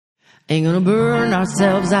Ain't gonna burn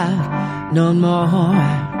ourselves out no more.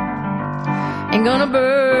 Ain't gonna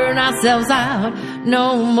burn ourselves out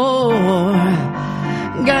no more.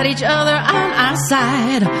 Got each other on our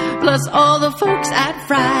side, plus all the folks at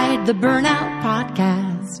Fried, the Burnout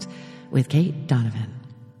Podcast with Kate Donovan.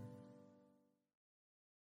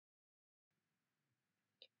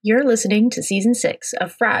 You're listening to Season 6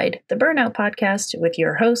 of Fried, the Burnout Podcast with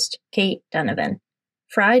your host, Kate Donovan.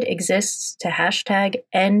 Fried exists to hashtag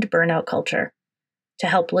end burnout culture, to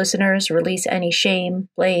help listeners release any shame,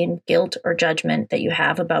 blame, guilt, or judgment that you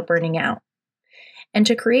have about burning out, and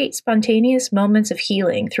to create spontaneous moments of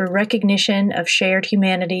healing through recognition of shared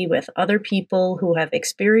humanity with other people who have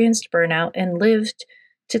experienced burnout and lived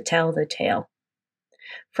to tell the tale.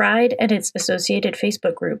 Fried and its associated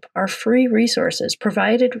Facebook group are free resources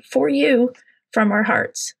provided for you from our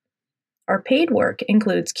hearts. Our paid work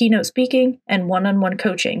includes keynote speaking and one-on-one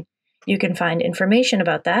coaching. You can find information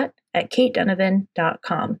about that at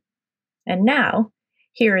katedonovan.com. And now,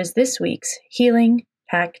 here is this week's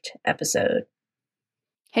healing-packed episode.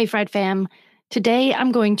 Hey, Fried fam. Today,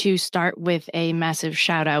 I'm going to start with a massive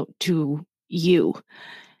shout out to you.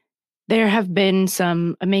 There have been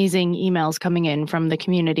some amazing emails coming in from the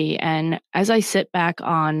community, and as I sit back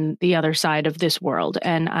on the other side of this world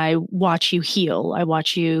and I watch you heal, I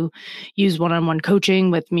watch you use one-on-one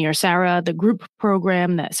coaching with me or Sarah, the group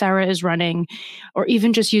program that Sarah is running, or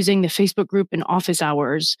even just using the Facebook group in office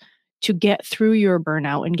hours to get through your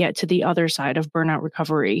burnout and get to the other side of burnout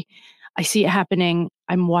recovery. I see it happening,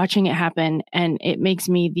 I'm watching it happen, and it makes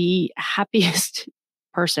me the happiest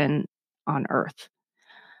person on earth.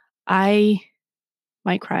 I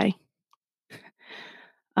might cry.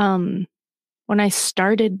 When I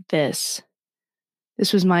started this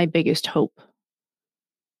was my biggest hope,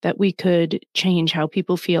 that we could change how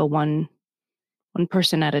people feel one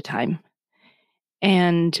person at a time.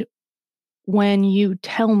 And when you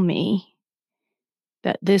tell me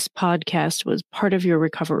that this podcast was part of your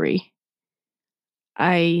recovery,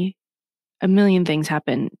 a million things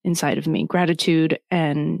happen inside of me, gratitude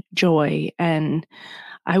and joy. And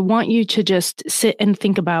I want you to just sit and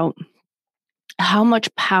think about how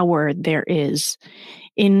much power there is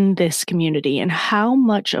in this community and how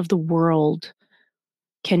much of the world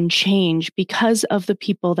can change because of the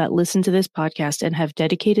people that listen to this podcast and have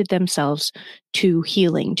dedicated themselves to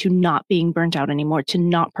healing, to not being burnt out anymore, to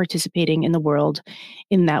not participating in the world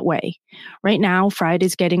in that way. Right now, Fried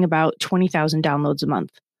is getting about 20,000 downloads a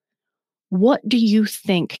month. What do you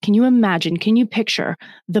think? Can you imagine? Can you picture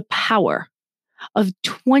the power of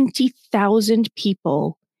 20,000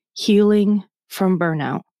 people healing from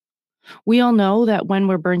burnout? We all know that when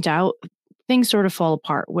we're burnt out, things sort of fall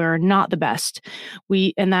apart. We're not the best.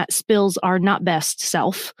 And that spills our not best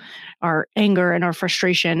self. Our anger and our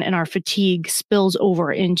frustration and our fatigue spills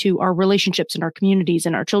over into our relationships and our communities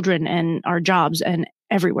and our children and our jobs and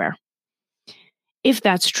everywhere. If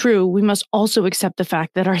that's true, we must also accept the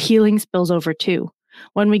fact that our healing spills over too.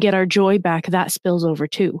 When we get our joy back, that spills over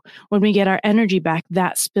too. When we get our energy back,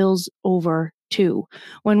 that spills over too.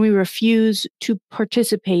 When we refuse to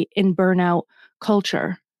participate in burnout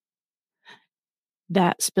culture,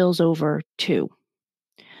 that spills over too.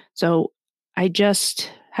 So I just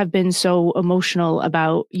have been so emotional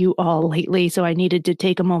about you all lately, so I needed to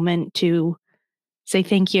take a moment to say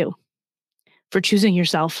thank you for choosing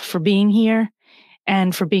yourself, for being here,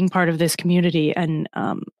 and for being part of this community. And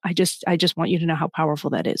I just want you to know how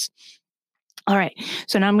powerful that is. All right.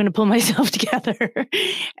 So now I'm going to pull myself together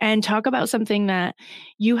and talk about something that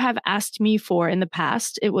you have asked me for in the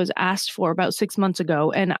past. It was asked for about 6 months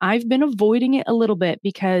ago, and I've been avoiding it a little bit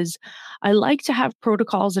because I like to have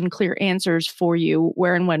protocols and clear answers for you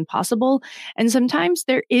where and when possible. And sometimes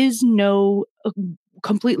there is no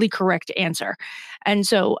completely correct answer. And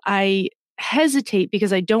so I hesitate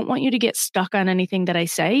because I don't want you to get stuck on anything that I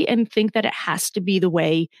say and think that it has to be the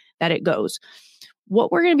way that it goes.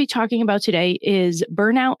 What we're going to be talking about today is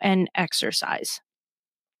burnout and exercise.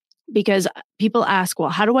 Because people ask, well,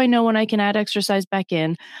 how do I know when I can add exercise back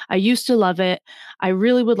in? I used to love it. I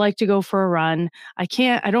really would like to go for a run. I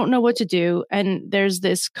don't know what to do. And there's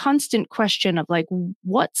this constant question of like,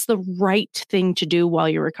 what's the right thing to do while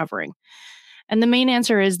you're recovering? And the main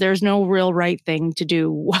answer is there's no real right thing to do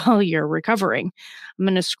while you're recovering. I'm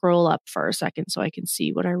going to scroll up for a second so I can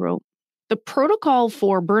see what I wrote. The protocol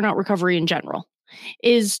for burnout recovery in general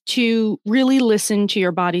is to really listen to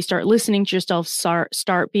your body, start listening to yourself,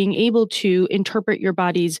 start being able to interpret your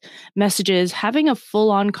body's messages, having a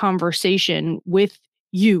full-on conversation with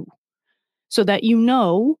you so that you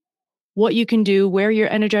know what you can do, where your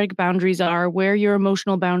energetic boundaries are, where your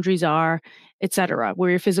emotional boundaries are, etc., where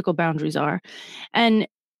your physical boundaries are. And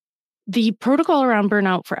The protocol around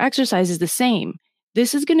burnout for exercise is the same.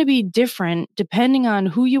 This is going to be different depending on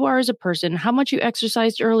who you are as a person, how much you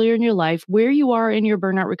exercised earlier in your life, where you are in your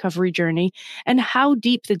burnout recovery journey, and how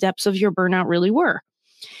deep the depths of your burnout really were.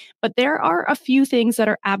 But there are a few things that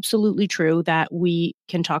are absolutely true that we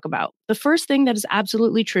can talk about. The first thing that is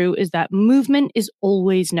absolutely true is that movement is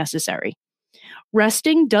always necessary.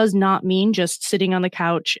 Resting does not mean just sitting on the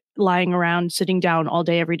couch, lying around, sitting down all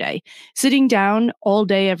day, every day. Sitting down all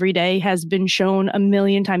day, every day has been shown a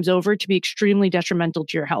million times over to be extremely detrimental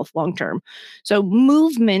to your health long term. So,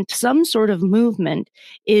 movement, some sort of movement,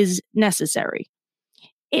 is necessary.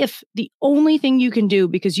 If the only thing you can do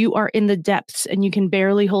because you are in the depths and you can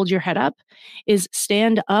barely hold your head up is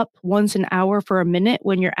stand up once an hour for a minute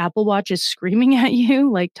when your Apple Watch is screaming at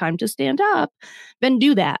you, like, time to stand up, then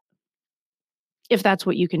do that if that's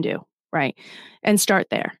what you can do, right? And start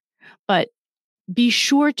there. But be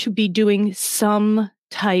sure to be doing some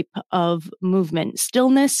type of movement.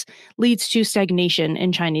 Stillness leads to stagnation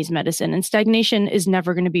in Chinese medicine, and stagnation is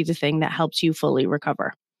never going to be the thing that helps you fully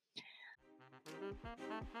recover.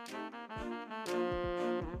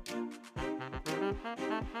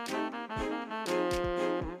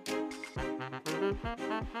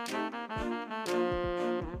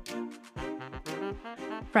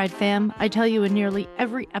 Fried fam, I tell you in nearly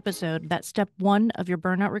every episode that step one of your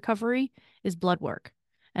burnout recovery is blood work.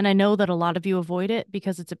 And I know that a lot of you avoid it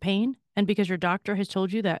because it's a pain and because your doctor has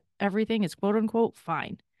told you that everything is quote unquote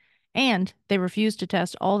fine. And they refuse to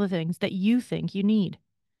test all the things that you think you need.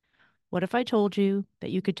 What if I told you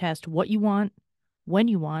that you could test what you want, when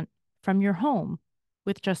you want, from your home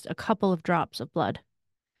with just a couple of drops of blood?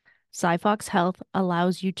 Cyfox Health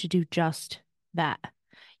allows you to do just that.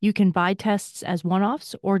 You can buy tests as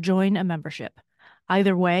one-offs or join a membership.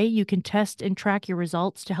 Either way, you can test and track your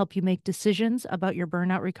results to help you make decisions about your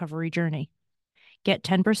burnout recovery journey. Get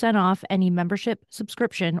 10% off any membership,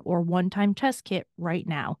 subscription, or one-time test kit right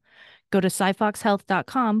now. Go to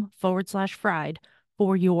cyfoxhealth.com/fried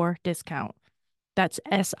for your discount. That's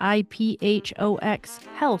SIPHOX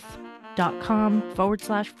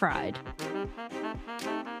health.com/fried.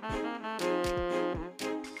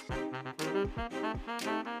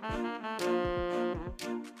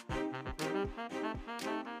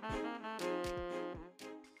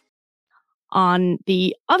 On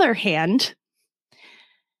the other hand,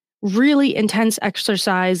 really intense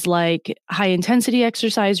exercise like high intensity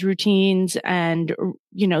exercise routines and,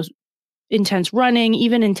 intense running,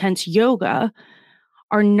 even intense yoga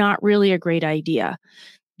are not really a great idea.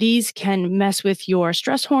 These can mess with your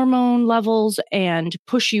stress hormone levels and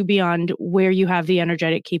push you beyond where you have the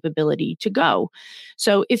energetic capability to go.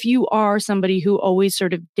 So, if you are somebody who always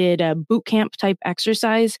sort of did a boot camp type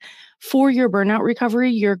exercise for your burnout recovery,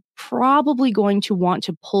 you're probably going to want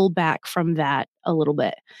to pull back from that a little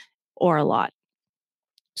bit or a lot.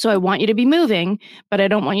 So, I want you to be moving, but I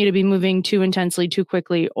don't want you to be moving too intensely, too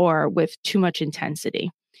quickly, or with too much intensity,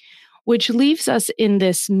 which leaves us in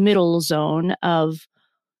this middle zone of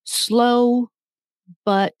slow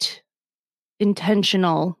but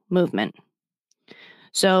intentional movement.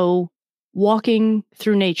 So, walking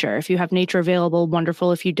through nature. If you have nature available,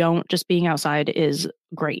 wonderful. If you don't, just being outside is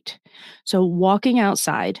great. So, walking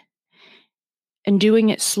outside and doing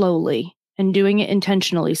it slowly and doing it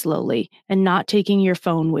intentionally slowly and not taking your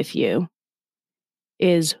phone with you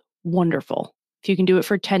is wonderful. If you can do it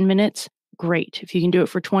for 10 minutes, great. If you can do it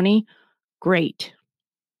for 20, great.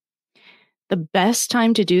 The best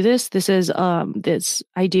time to do this is this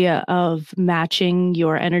idea of matching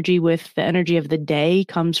your energy with the energy of the day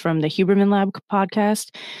comes from the Huberman Lab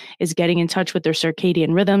podcast, is getting in touch with their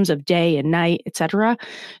circadian rhythms of day and night, etc.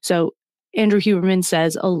 So Andrew Huberman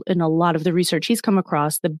says in a lot of the research he's come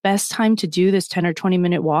across, the best time to do this 10 or 20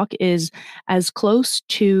 minute walk is as close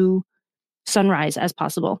to sunrise as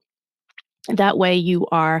possible. That way you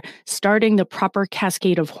are starting the proper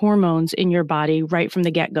cascade of hormones in your body right from the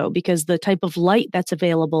get-go, because the type of light that's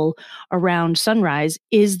available around sunrise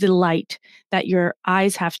is the light that your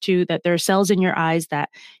eyes that there are cells in your eyes that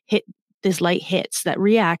hit this light hits, that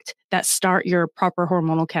react, that start your proper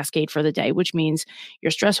hormonal cascade for the day, which means your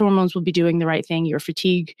stress hormones will be doing the right thing, your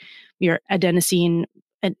fatigue, your adenosine,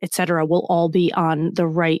 et cetera, will all be on the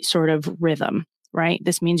right sort of rhythm. Right?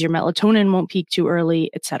 This means your melatonin won't peak too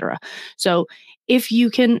early, etc. So if you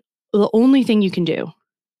can, the only thing you can do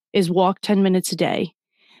is walk 10 minutes a day,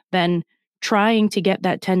 then trying to get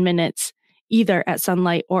that 10 minutes either at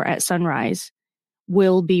sunlight or at sunrise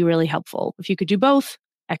will be really helpful. If you could do both,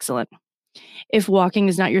 excellent. If walking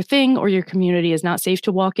is not your thing, or your community is not safe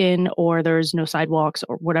to walk in, or there's no sidewalks,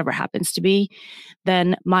 or whatever happens to be,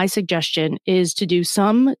 then my suggestion is to do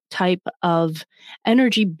some type of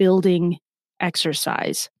energy building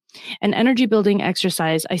exercise. An energy building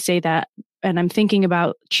exercise, I say that, and I'm thinking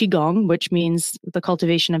about Qigong, which means the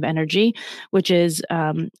cultivation of energy, which is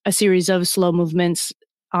a series of slow movements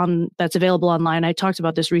that's available online. I talked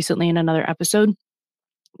about this recently in another episode.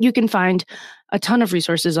 You can find a ton of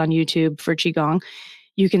resources on YouTube for Qigong.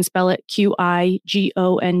 You can spell it Qigong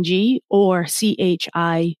or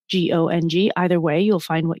Chigong. Either way, you'll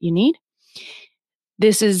find what you need.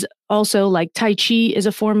 This is also like Tai Chi is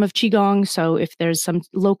a form of Qigong. So if there's some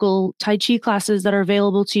local Tai Chi classes that are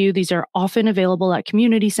available to you, these are often available at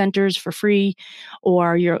community centers for free,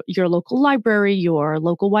 or your local library, your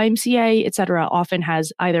local YMCA, etc. often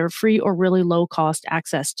has either free or really low cost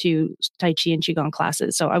access to Tai Chi and Qigong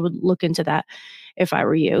classes. So I would look into that if I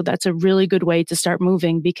were you. That's a really good way to start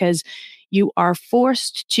moving, because you are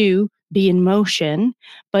forced to be in motion,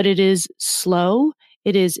 but it is slow.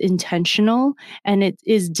 It is intentional, and it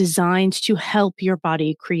is designed to help your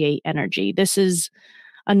body create energy. This is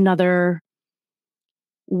another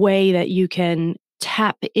way that you can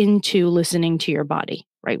tap into listening to your body,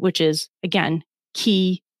 right? Which is, again,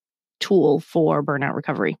 key tool for burnout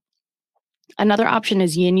recovery. Another option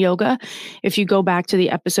is yin yoga. If you go back to the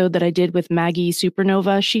episode that I did with Maggie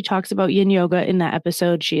Supernova, she talks about yin yoga in that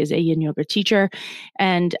episode. She is a yin yoga teacher,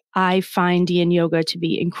 and I find yin yoga to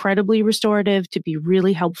be incredibly restorative, to be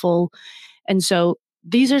really helpful. And so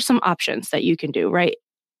these are some options that you can do, right?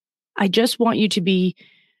 I just want you to be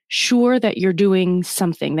sure that you're doing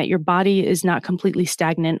something, that your body is not completely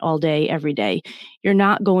stagnant all day, every day. You're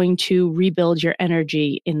not going to rebuild your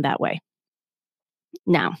energy in that way.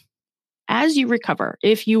 Now, as you recover,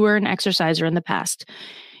 if you were an exerciser in the past,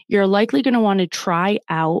 you're likely going to want to try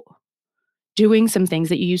out doing some things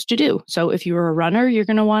that you used to do. So if you were a runner, you're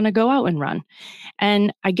going to want to go out and run.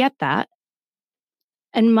 And I get that.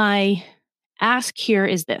 And my ask here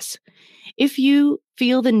is this. If you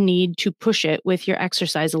feel the need to push it with your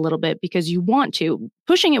exercise a little bit because you want to,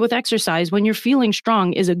 pushing it with exercise when you're feeling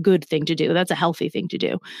strong is a good thing to do. That's a healthy thing to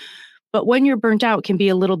do. But when you're burnt out, can be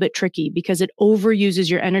a little bit tricky because it overuses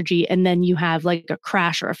your energy, and then you have like a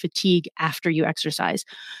crash or a fatigue after you exercise.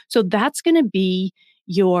 So that's going to be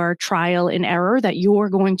your trial and error that you're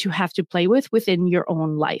going to have to play with within your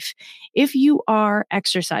own life. If you are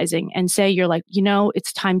exercising and say you're like,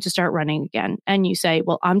 it's time to start running again, and you say,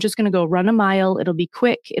 well, I'm just going to go run a mile. It'll be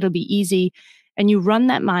quick. It'll be easy. And you run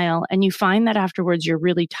that mile and you find that afterwards you're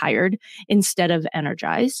really tired instead of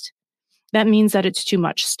energized. That means that it's too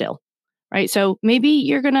much still. Right? So maybe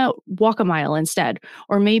you're going to walk a mile instead,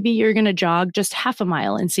 or maybe you're going to jog just half a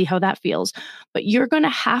mile and see how that feels. But you're going to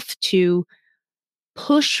have to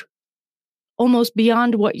push almost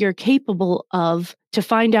beyond what you're capable of to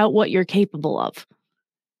find out what you're capable of.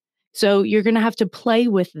 So you're going to have to play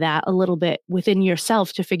with that a little bit within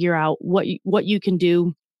yourself to figure out what you can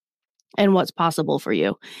do and what's possible for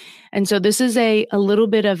you. And so this is a little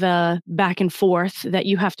bit of a back and forth that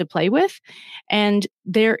you have to play with. And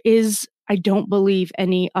there is, I don't believe,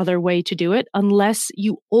 any other way to do it unless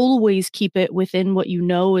you always keep it within what you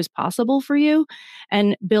know is possible for you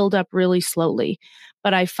and build up really slowly.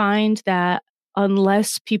 But I find that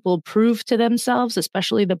unless people prove to themselves,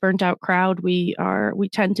 especially the burnt out crowd, we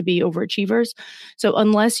tend to be overachievers. So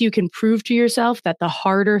unless you can prove to yourself that the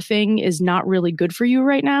harder thing is not really good for you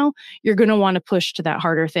right now, you're going to want to push to that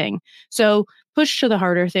harder thing. So push to the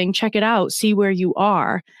harder thing, check it out, see where you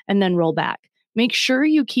are, and then roll back. Make sure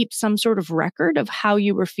you keep some sort of record of how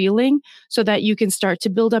you were feeling so that you can start to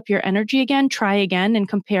build up your energy again, try again, and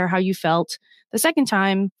compare how you felt the second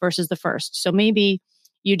time versus the first. So maybe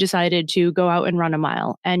you decided to go out and run a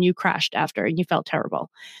mile and you crashed after and you felt terrible.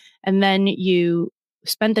 And then you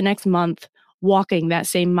spent the next month walking that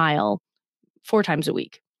same mile 4 times a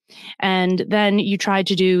week. And then you tried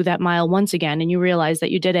to do that mile once again and you realized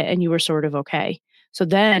that you did it and you were sort of okay. So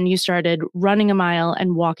then you started running a mile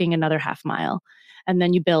and walking another half mile. And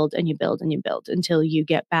then you build and you build and you build until you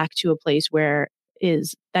get back to a place where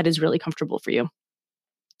that is really comfortable for you.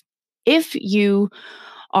 If you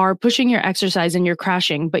are pushing your exercise and you're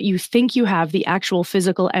crashing, but you think you have the actual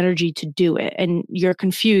physical energy to do it, and you're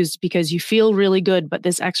confused because you feel really good, but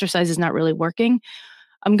this exercise is not really working,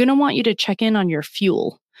 I'm going to want you to check in on your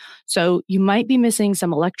fuel. So you might be missing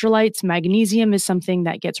some electrolytes. Magnesium is something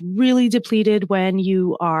that gets really depleted when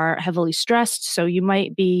you are heavily stressed. So you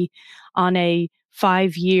might be on a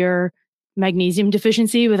 5-year magnesium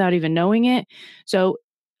deficiency without even knowing it. So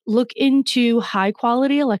look into high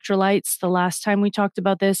quality electrolytes. The last time we talked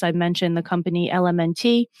about this, I mentioned the company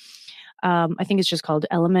LMNT. I think it's just called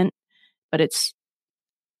Element, but it's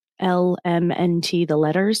LMNT, the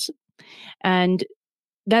letters. And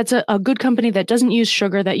that's a good company that doesn't use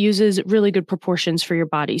sugar, that uses really good proportions for your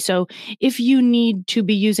body. So if you need to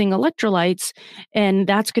be using electrolytes and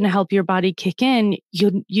that's going to help your body kick in,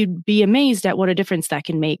 you'd be amazed at what a difference that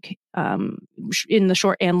can make in the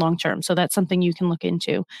short and long term. So that's something you can look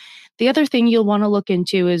into. The other thing you'll want to look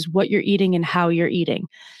into is what you're eating and how you're eating.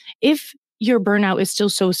 If your burnout is still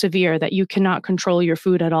so severe that you cannot control your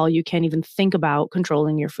food at all, you can't even think about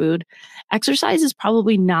controlling your food, exercise is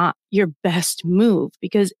probably not your best move,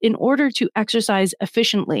 because in order to exercise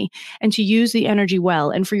efficiently and to use the energy well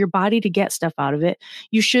and for your body to get stuff out of it,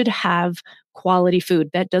 you should have quality food.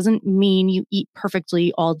 That doesn't mean you eat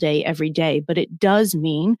perfectly all day, every day, but it does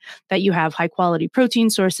mean that you have high quality protein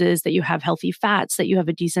sources, that you have healthy fats, that you have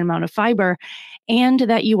a decent amount of fiber, and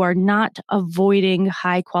that you are not avoiding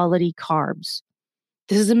high quality carbs.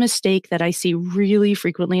 This is a mistake that I see really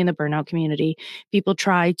frequently in the burnout community. People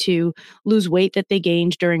try to lose weight that they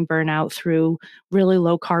gained during burnout through really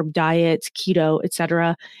low carb diets, keto,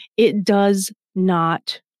 etc. It does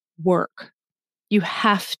not work. You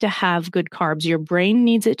have to have good carbs. Your brain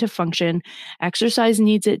needs it to function. Exercise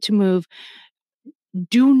needs it to move.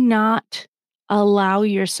 Do not allow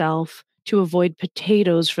yourself to avoid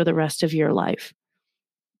potatoes for the rest of your life.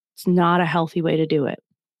 It's not a healthy way to do it.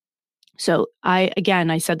 So I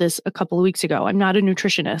said this a couple of weeks ago, I'm not a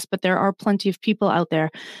nutritionist, but there are plenty of people out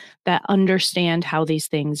there that understand how these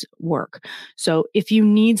things work. So if you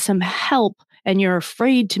need some help and you're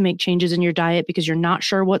afraid to make changes in your diet because you're not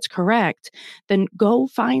sure what's correct, then go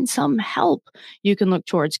find some help. You can look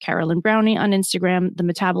towards Carolyn Brownie on Instagram, The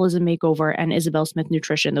Metabolism Makeover, and Isabel Smith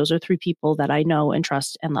Nutrition. Those are 3 people that I know and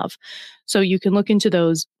trust and love. So you can look into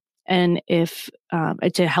those and if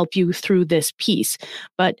to help you through this piece.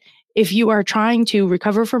 But if you are trying to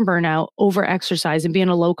recover from burnout, over exercise, and be in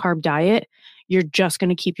a low carb diet, you're just going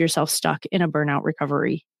to keep yourself stuck in a burnout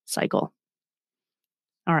recovery cycle.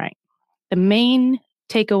 All right. The main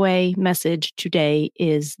takeaway message today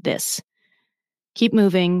is this: keep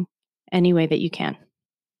moving any way that you can.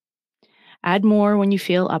 Add more when you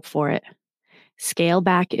feel up for it. Scale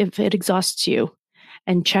back if it exhausts you,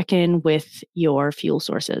 and check in with your fuel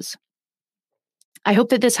sources. I hope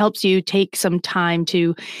that this helps you take some time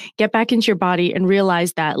to get back into your body and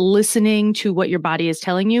realize that listening to what your body is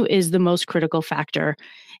telling you is the most critical factor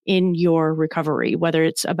in your recovery, whether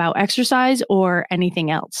it's about exercise or anything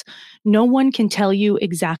else. No one can tell you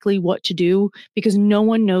exactly what to do because no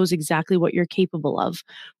one knows exactly what you're capable of.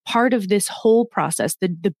 Part of this whole process,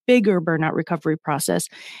 the bigger burnout recovery process,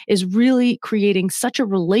 is really creating such a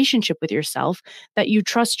relationship with yourself that you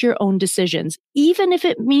trust your own decisions, even if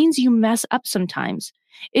it means you mess up sometimes.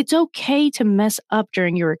 It's okay to mess up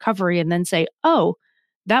during your recovery and then say, oh,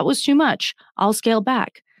 that was too much. I'll scale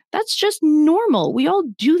back. That's just normal. We all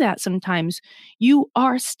do that sometimes. You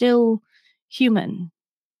are still human.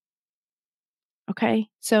 Okay?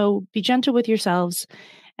 So be gentle with yourselves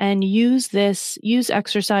and use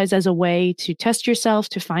exercise as a way to test yourself,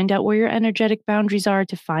 to find out where your energetic boundaries are,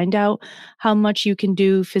 to find out how much you can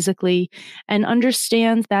do physically, and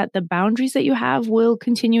understand that the boundaries that you have will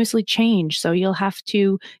continuously change. So you'll have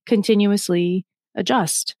to continuously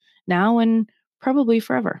adjust now and probably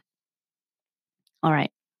forever. All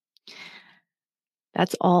right.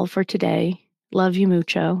 That's all for today. Love you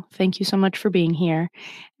mucho. Thank you so much for being here.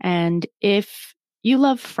 And if you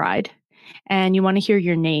love Fried and you want to hear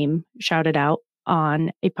your name shouted out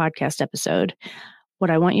on a podcast episode, what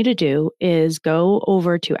I want you to do is go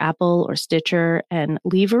over to Apple or Stitcher and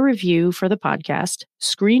leave a review for the podcast,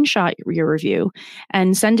 screenshot your review,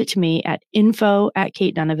 and send it to me at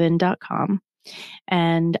info@katedonovan.com.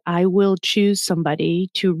 And I will choose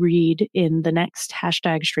somebody to read in the next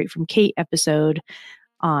 #Straight from Kate episode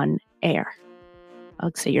on air.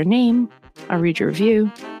 I'll say your name. I'll read your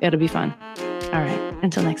review. It'll be fun. All right.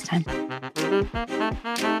 Until next time.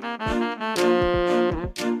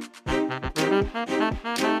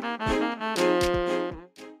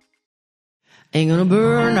 Ain't gonna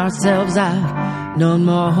burn ourselves out no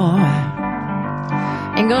more.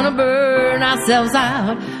 Ain't gonna burn ourselves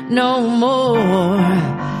out no more.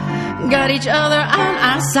 Got each other on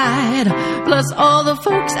our side, plus all the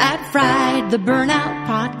folks at Fried, the Burnout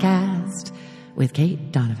Podcast with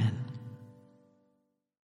Kate Donovan.